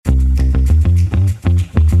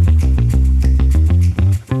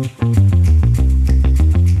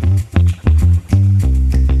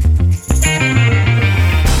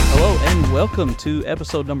Welcome to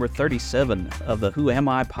episode number 37 of the Who Am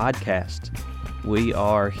I podcast. We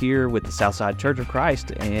are here with the Southside Church of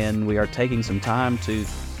Christ, and we are taking some time to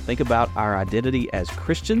think about our identity as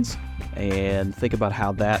Christians and think about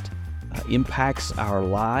how that impacts our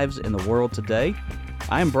lives in the world today.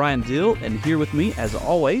 I am Brian Dill, and here with me, as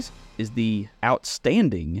always, is the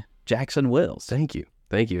outstanding Jackson Wells. Thank you.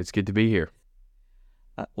 It's good to be here.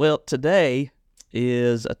 Well, today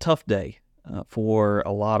is a tough day for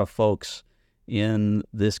a lot of folks in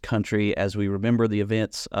this country as we remember the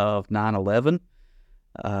events of 9/11.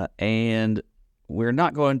 And we're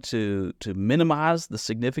not going to minimize the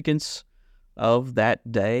significance of that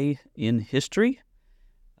day in history.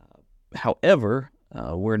 However,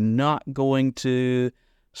 we're not going to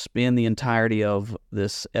spend the entirety of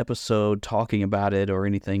this episode talking about it or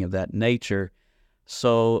anything of that nature.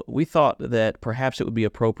 So we thought that perhaps it would be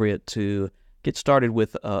appropriate to get started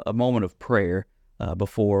with a moment of prayer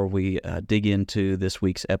before we dig into this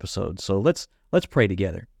week's episode. So let's pray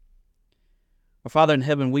together. Our Father in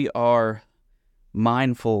heaven, we are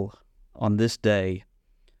mindful on this day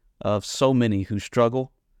of so many who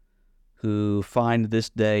struggle, who find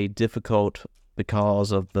this day difficult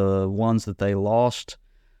because of the ones that they lost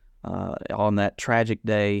on that tragic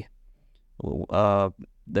day.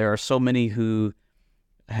 There are so many who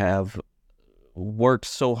have worked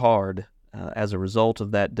so hard as a result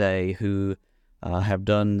of that day, who have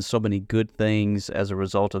done so many good things as a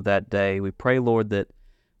result of that day. We pray, Lord, that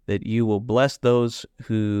you will bless those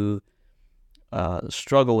who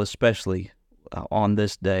struggle, especially on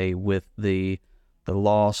this day with the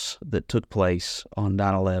loss that took place on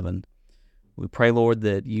 9/11. We pray, Lord,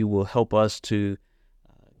 that you will help us to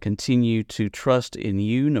continue to trust in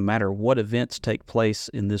you no matter what events take place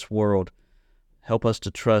in this world. Help us to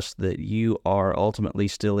trust that you are ultimately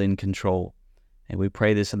still in control. And we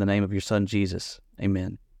pray this in the name of your Son, Jesus.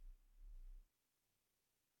 Amen.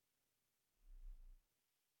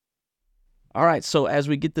 All right, so as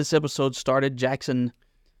we get this episode started, Jackson,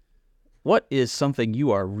 what is something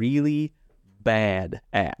you are really bad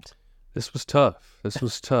at? This was tough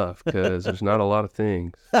because there's not a lot of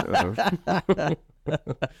things.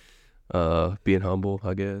 Being humble,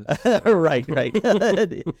 I guess. Right.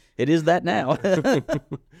 It is that now.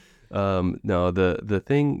 No, the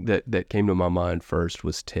thing that came to my mind first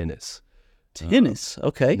was tennis. Tennis,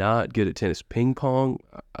 okay. Not good at tennis. Ping pong,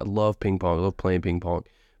 I love ping pong. I love playing ping pong.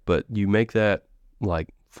 But you make that like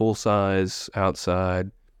full size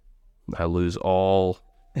outside, I lose all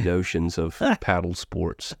notions of paddle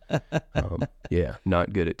sports. Yeah,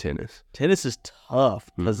 not good at tennis. Tennis is tough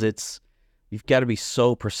because you've got to be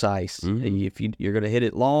so precise. If you're going to hit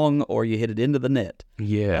it long or you hit it into the net.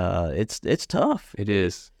 Yeah. It's tough. It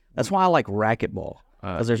is. That's why I like racquetball,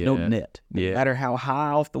 because there's no net. No matter how high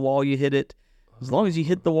off the wall you hit it, as long as you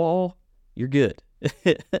hit the wall, you're good.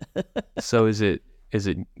 So is it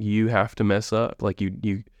you have to mess up? Like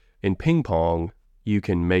you in ping pong, you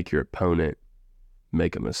can make your opponent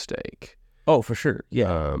make a mistake. Oh, for sure.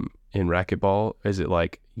 Yeah. In racquetball, is it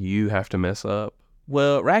like you have to mess up?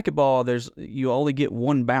 Well, racquetball, you only get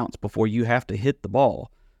one bounce before you have to hit the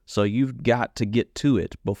ball. So you've got to get to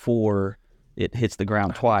it before it hits the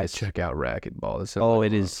ground twice. Check out racquetball. That sounds like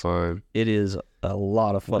it is fun. It is a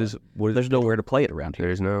lot of fun. There's nowhere to play it around here.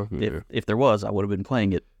 There's no. Yeah. If there was, I would have been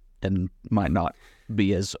playing it and might not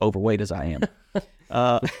be as overweight as I am.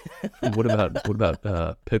 What about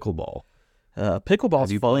pickleball?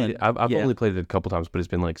 Pickleball's fun. I've only played it a couple times, but it's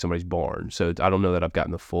been like somebody's barn, so I don't know that I've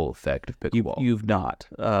gotten the full effect of pickleball. You've not.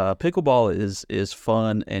 Pickleball is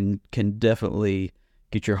fun and can definitely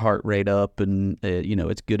get your heart rate up, and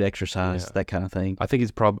it's good exercise, that kind of thing. I think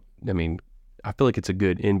it's I feel like it's a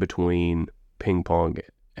good in between ping pong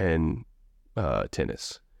and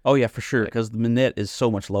tennis. Oh yeah, for sure, because the net is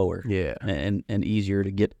so much lower. Yeah, and easier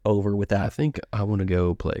to get over without. I think I want to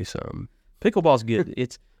go play some. Pickleball's good.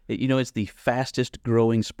 It's the fastest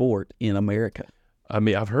growing sport in America. I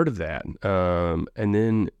mean, I've heard of that. And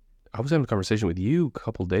then I was having a conversation with you a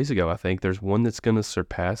couple of days ago. I think there's one that's going to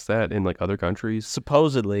surpass that in like other countries.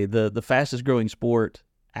 Supposedly, the fastest growing sport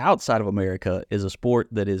outside of America is a sport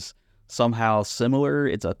that is somehow similar.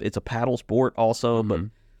 It's a paddle sport also, but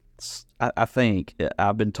I think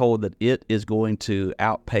I've been told that it is going to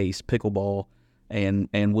outpace pickleball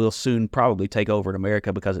and will soon probably take over in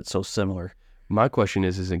America because it's so similar. My question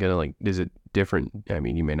is it different? I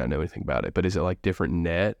mean, you may not know anything about it, but is it like different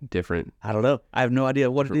net, different? I don't know. I have no idea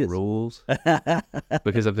what it is. Rules?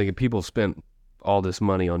 Because I'm thinking people spent all this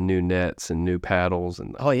money on new nets and new paddles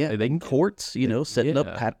and they can courts, setting up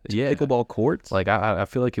pickleball courts. Like I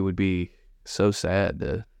feel like it would be so sad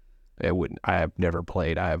to I have never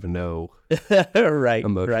played. I have no Right,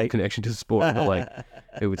 emotional connection to the sport. But like,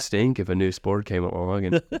 it would stink if a new sport came along,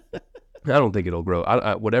 and I don't think it'll grow.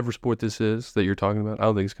 Whatever sport this is that you're talking about, I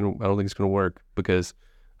don't think it's gonna work because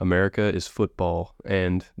America is football,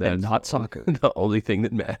 and that's and not soccer. the only thing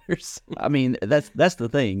that matters. I mean, that's the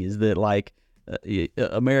thing, is that like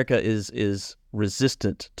America is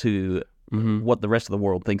resistant to what the rest of the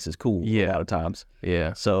world thinks is cool. Yeah. A lot of times.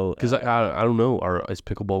 Yeah. So Because I don't know, is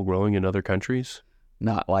pickleball growing in other countries?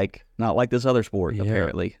 not like this other sport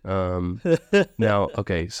apparently. Now,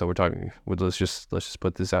 okay, so we're talking. Let's just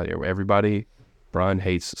put this out here. Everybody, Brian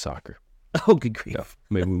hates soccer. Oh, good grief!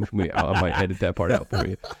 No, maybe I might edit that part out for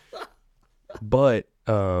you. But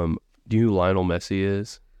do you know who Lionel Messi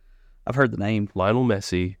is? I've heard the name. Lionel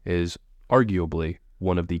Messi is arguably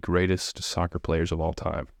one of the greatest soccer players of all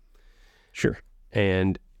time. Sure.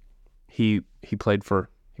 And he plays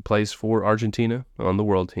for Argentina on the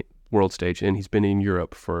world stage, and he's been in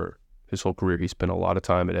Europe for his whole career. He spent a lot of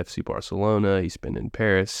time at FC Barcelona. He's been in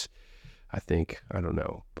Paris, I think. I don't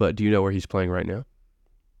know. But do you know where he's playing right now?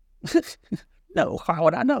 No, how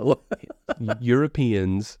would I know?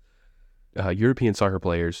 European soccer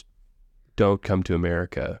players don't come to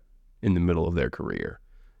America in the middle of their career.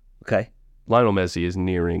 Okay. Lionel Messi is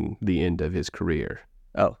nearing the end of his career.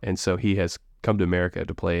 Oh. And so he has come to America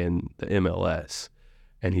to play in the MLS,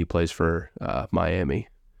 and he plays for Miami.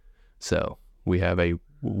 So we have a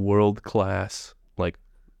world class.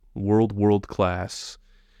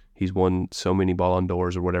 He's won so many Ballon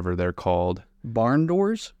d'Ors or whatever they're called. Barn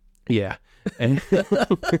doors? Yeah. And,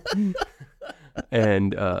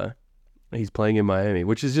 and he's playing in Miami,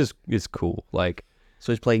 which is it's cool. Like,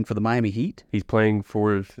 So he's playing for the Miami Heat? he's playing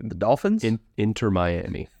for The Dolphins? Inter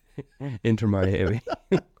Miami. Inter Miami.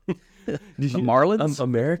 The Marlins?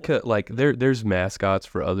 America, like there's mascots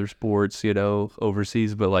for other sports,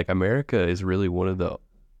 overseas, but like America is really one of the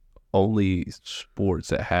only sports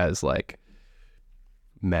that has like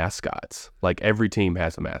mascots. Like every team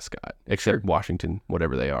has a mascot except Washington,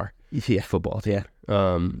 whatever they are. Yeah. Football. Yeah.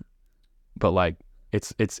 But like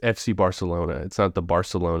it's FC Barcelona. It's not the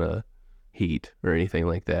Barcelona Heat or anything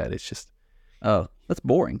like that. It's just Oh, that's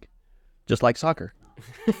boring. Just like soccer.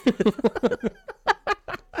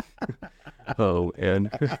 and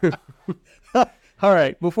All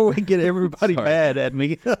right, before we get everybody Sorry. mad at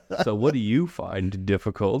me, so what do you find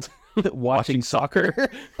difficult? watching soccer.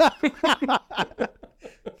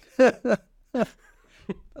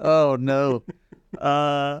 Oh no.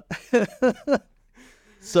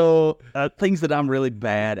 So things that I'm really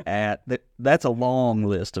bad at. That's a long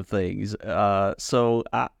list of things. So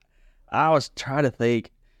I was trying to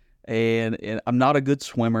think, and I'm not a good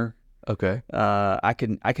swimmer. Okay. I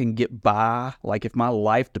can get by. Like if my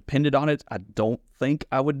life depended on it, I don't think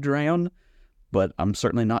I would drown, but I'm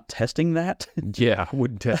certainly not testing that. Yeah, I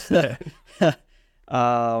wouldn't test that.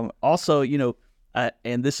 Also,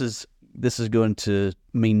 and this is going to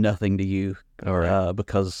mean nothing to you, All right.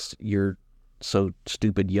 because you're so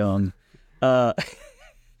stupid young.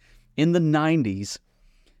 In the 90s,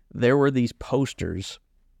 there were these posters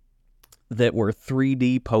that were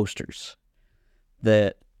 3D posters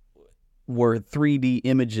that were 3D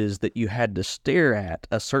images that you had to stare at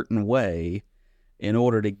a certain way in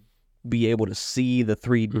order to be able to see the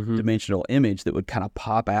three-dimensional image that would kind of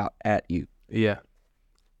pop out at you. Yeah.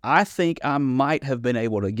 I think I might have been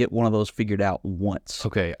able to get one of those figured out once.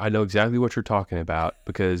 Okay, I know exactly what you're talking about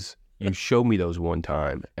because you showed me those one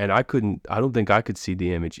time, and I don't think I could see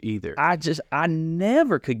the image either. I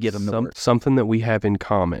never could get them to work. Something that we have in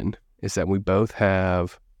common is that we both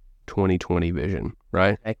have 20/20 vision,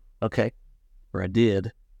 right? Okay. Or I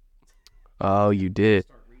did. Oh, you did.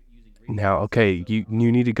 Now, okay, you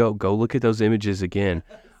need to go look at those images again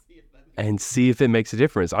and see if it makes a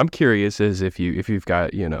difference. I'm curious as if you've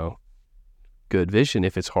got, good vision,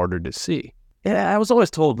 if it's harder to see. Yeah, I was always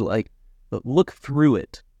told, like, look through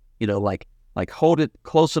it. Like hold it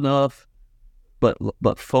close enough, but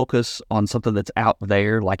focus on something that's out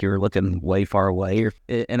there, like you're looking way far away.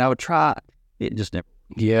 And I would try. It just never.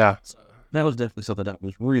 Yeah. That was definitely something that I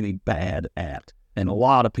was really bad at. And a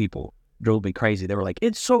lot of people drove me crazy. They were like,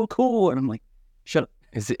 it's so cool. And I'm like, shut up.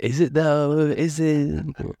 Is it though? Is it?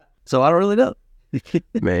 So I don't really know.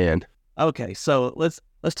 Man. Okay, so let's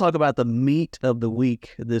talk about the meat of the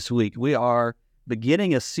week this week. We are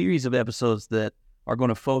beginning a series of episodes that are going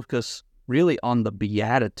to focus really on the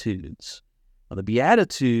Beatitudes. Now, the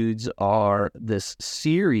Beatitudes are this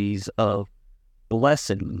series of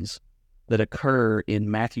blessings that occur in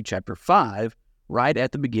Matthew chapter 5, right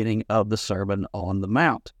at the beginning of the Sermon on the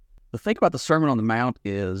Mount. The thing about the Sermon on the Mount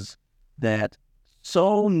is that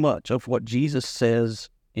so much of what Jesus says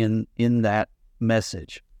in that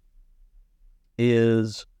message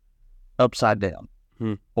is upside down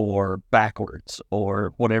or backwards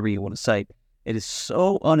or whatever you want to say. It is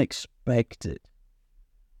so unexpected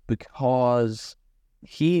because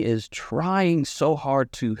he is trying so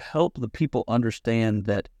hard to help the people understand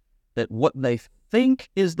that what they think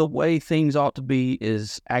is the way things ought to be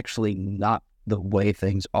is actually not the way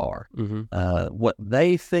things are. What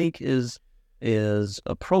they think is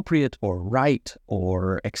appropriate or right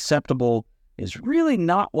or acceptable is really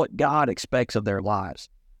not what God expects of their lives.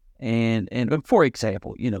 And for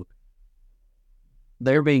example,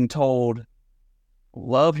 they're being told,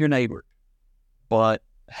 love your neighbor, but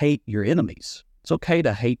hate your enemies. It's okay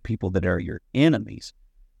to hate people that are your enemies.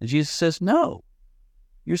 And Jesus says, no,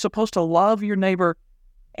 you're supposed to love your neighbor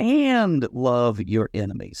and love your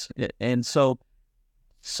enemies. And so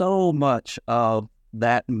much of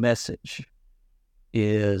that message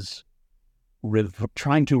is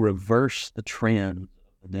trying to reverse the trend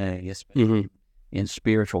of the day, especially in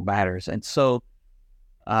spiritual matters. And so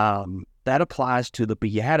that applies to the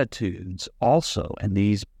Beatitudes also, and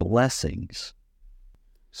these blessings.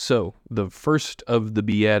 So the first of the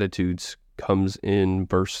Beatitudes comes in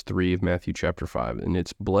verse 3 of Matthew chapter 5, and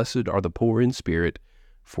it's, blessed are the poor in spirit,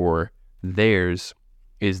 for theirs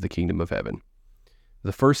is the kingdom of heaven.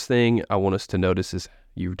 The first thing I want us to notice is,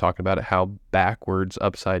 you were talking about it, how backwards,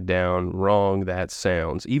 upside down, wrong that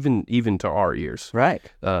sounds, even to our ears. Right.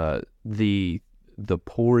 The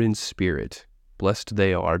poor in spirit, blessed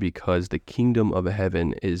they are because the kingdom of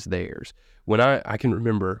heaven is theirs. When I can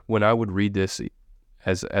remember when I would read this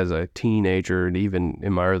as a teenager and even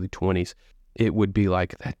in my early 20s, it would be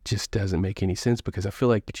like, that just doesn't make any sense, because I feel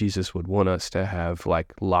like Jesus would want us to have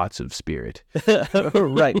like lots of spirit.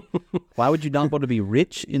 Right. Why would you not want to be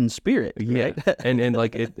rich in spirit? Yeah. Right? and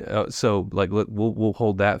like it, so like we'll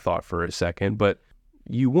hold that thought for a second, but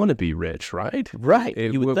you want to be rich, right? Right.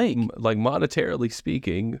 You would think. Like monetarily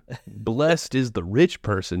speaking, blessed is the rich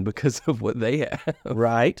person because of what they have.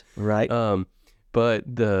 Right. Right. But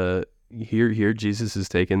here Jesus is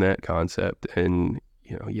taking that concept, and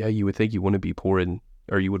you would think you want to be poor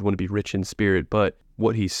or you would want to be rich in spirit, but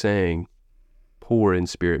what he's saying, poor in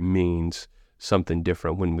spirit, means something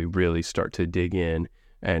different when we really start to dig in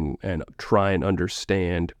and try and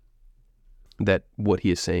understand that what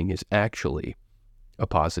he is saying is actually a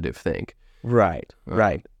positive thing. Right.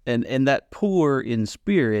 Right. And that poor in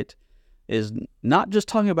spirit is not just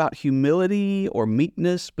talking about humility or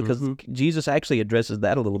meekness, because Jesus actually addresses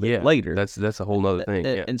that a little bit later. That's a whole nother thing.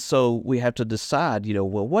 Yeah. And so we have to decide,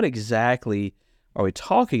 well, what exactly are we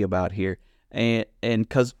talking about here? And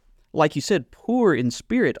because, like you said, poor in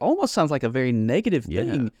spirit almost sounds like a very negative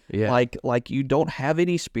thing. Yeah. Like you don't have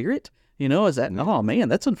any spirit. Is that, oh man,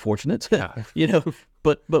 that's unfortunate. Yeah.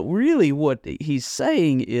 But really what he's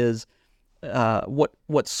saying is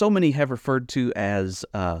what so many have referred to as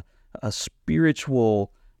a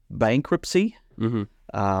spiritual bankruptcy,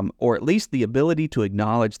 or at least the ability to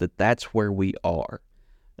acknowledge that that's where we are.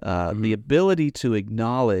 The ability to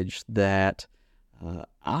acknowledge that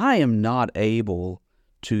I am not able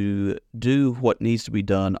to do what needs to be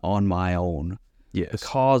done on my own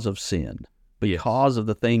because of sin, because of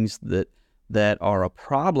the things that are a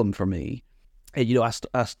problem for me. And,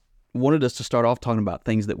 I wanted us to start off talking about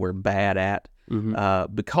things that we're bad at,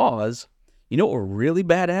 because what we're really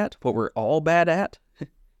bad at, what we're all bad at?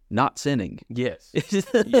 Not sinning. Yes.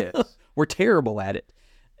 We're terrible at it.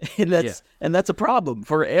 And that's a problem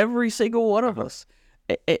for every single one of us.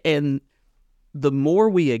 And the more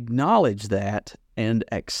we acknowledge that and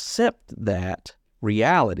accept that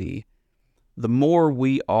reality, the more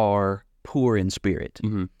we are poor in spirit.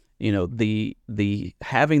 The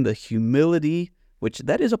having the humility, which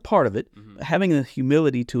that is a part of it, having the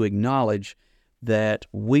humility to acknowledge that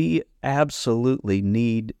we absolutely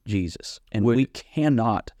need Jesus, and we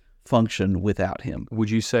cannot function without him. Would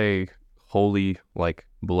you say holy, like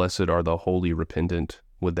blessed are the holy repentant?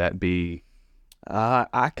 Would that be?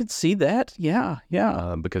 I could see that. Yeah.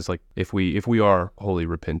 Because like if we are wholly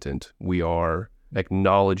repentant, we are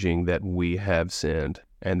acknowledging that we have sinned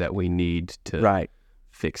and that we need to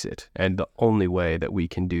fix it. And the only way that we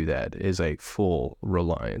can do that is a full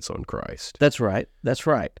reliance on Christ. That's right.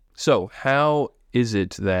 So how is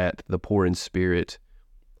it that the poor in spirit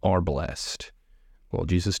are blessed? Well,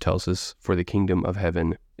 Jesus tells us, for the kingdom of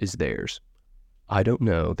heaven is theirs. I don't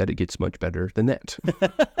know that it gets much better than that.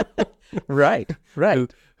 Right.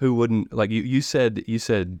 Who wouldn't, like you said just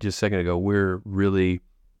a second ago, we're really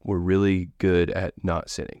good at not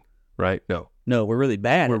sinning, right? No, we're really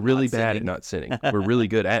bad. We're really bad at not sinning. We're really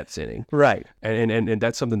good at sinning. Right. And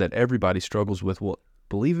that's something that everybody struggles with. Well,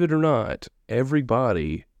 believe it or not,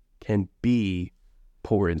 everybody can be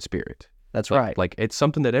poor in spirit. That's right. Like it's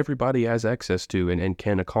something that everybody has access to and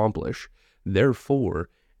can accomplish. Therefore,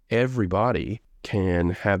 everybody can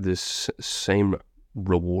have this same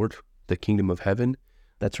reward, the kingdom of heaven.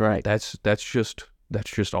 That's right. That's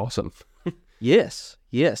just awesome. Yes.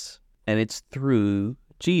 And it's through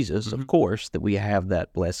Jesus, of course, that we have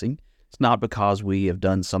that blessing. It's not because we have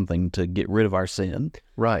done something to get rid of our sin,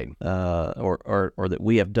 Right. or that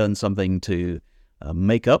we have done something to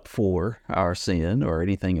make up for our sin or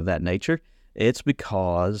anything of that nature. It's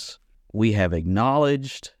because we have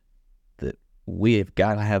acknowledged that we have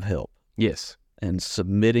got to have help. Yes. And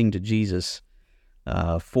submitting to Jesus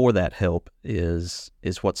for that help is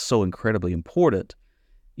what's so incredibly important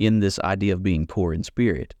in this idea of being poor in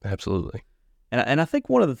spirit. Absolutely. And I think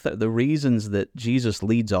one of the reasons that Jesus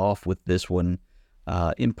leads off with this one,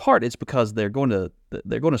 in part, it's because they're going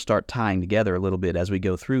to start tying together a little bit as we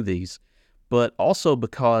go through these, but also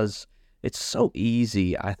because it's so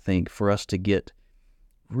easy, I think, for us to get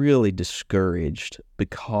really discouraged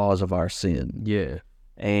because of our sin. Yeah.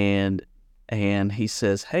 And he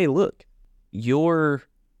says, hey, look, your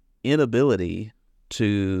inability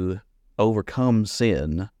to overcome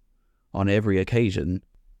sin on every occasion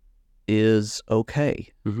is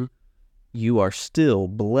okay. Mm-hmm. You are still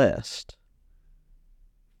blessed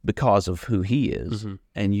because of who he is,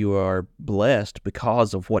 and you are blessed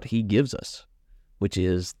because of what he gives us, which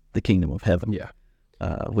is the kingdom of heaven. Yeah.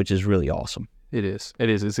 Which is really awesome. It is. It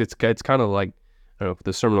is. It's kind of like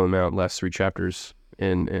the Sermon on the Mount, last 3 chapters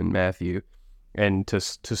in Matthew, and to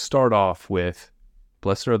start off with,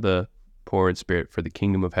 "Blessed are the poor in spirit, for the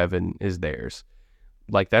kingdom of heaven is theirs."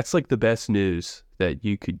 Like that's like the best news that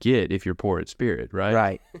you could get if you're poor in spirit,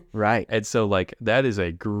 right? Right. And so like that is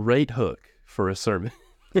a great hook for a sermon.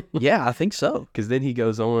 Yeah, I think so. Because then he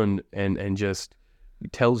goes on and just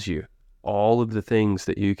tells you all of the things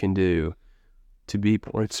that you can do to be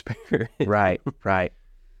poor in spirit. Right.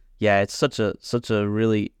 Yeah, it's such a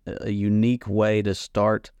really unique way to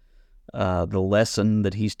start the lesson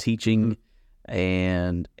that he's teaching,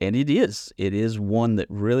 and it is one that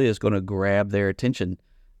really is going to grab their attention,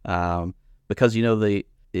 because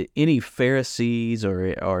any Pharisees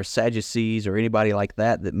or Sadducees or anybody like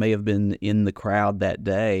that may have been in the crowd that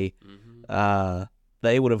day,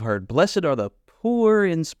 they would have heard, "Blessed are the poor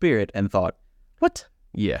in spirit," and thought, "What?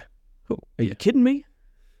 Yeah. Are you kidding me?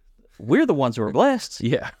 We're the ones who are blessed."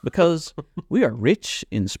 Yeah. Because we are rich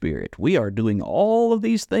in spirit. We are doing all of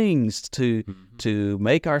these things to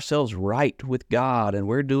make ourselves right with God, and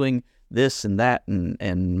we're doing this and that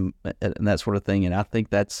and that sort of thing. And I think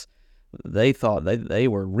they thought they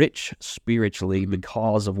were rich spiritually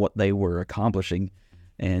because of what they were accomplishing.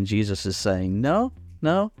 And Jesus is saying, no,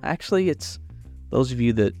 actually it's those of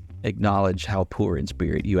you that acknowledge how poor in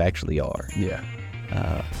spirit you actually are. Yeah.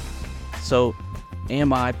 So,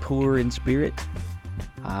 am I poor in spirit?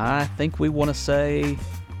 I think we want to say,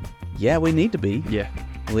 yeah, we need to be. Yeah.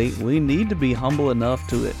 We need to be humble enough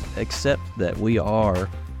to accept that we are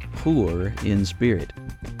poor in spirit.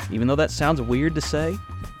 Even though that sounds weird to say,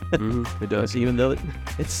 It does. even though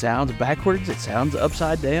it sounds backwards, it sounds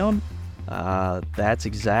upside down, that's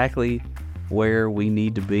exactly where we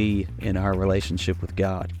need to be in our relationship with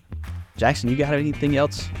God. Jackson, you got anything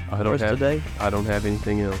else for us today? I don't have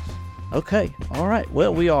anything else. Okay, all right.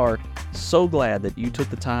 Well, we are so glad that you took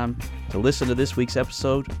the time to listen to this week's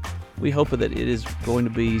episode. We hope that it is going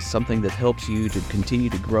to be something that helps you to continue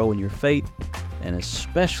to grow in your faith, and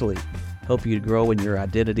especially help you to grow in your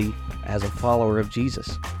identity as a follower of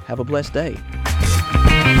Jesus. Have a blessed day.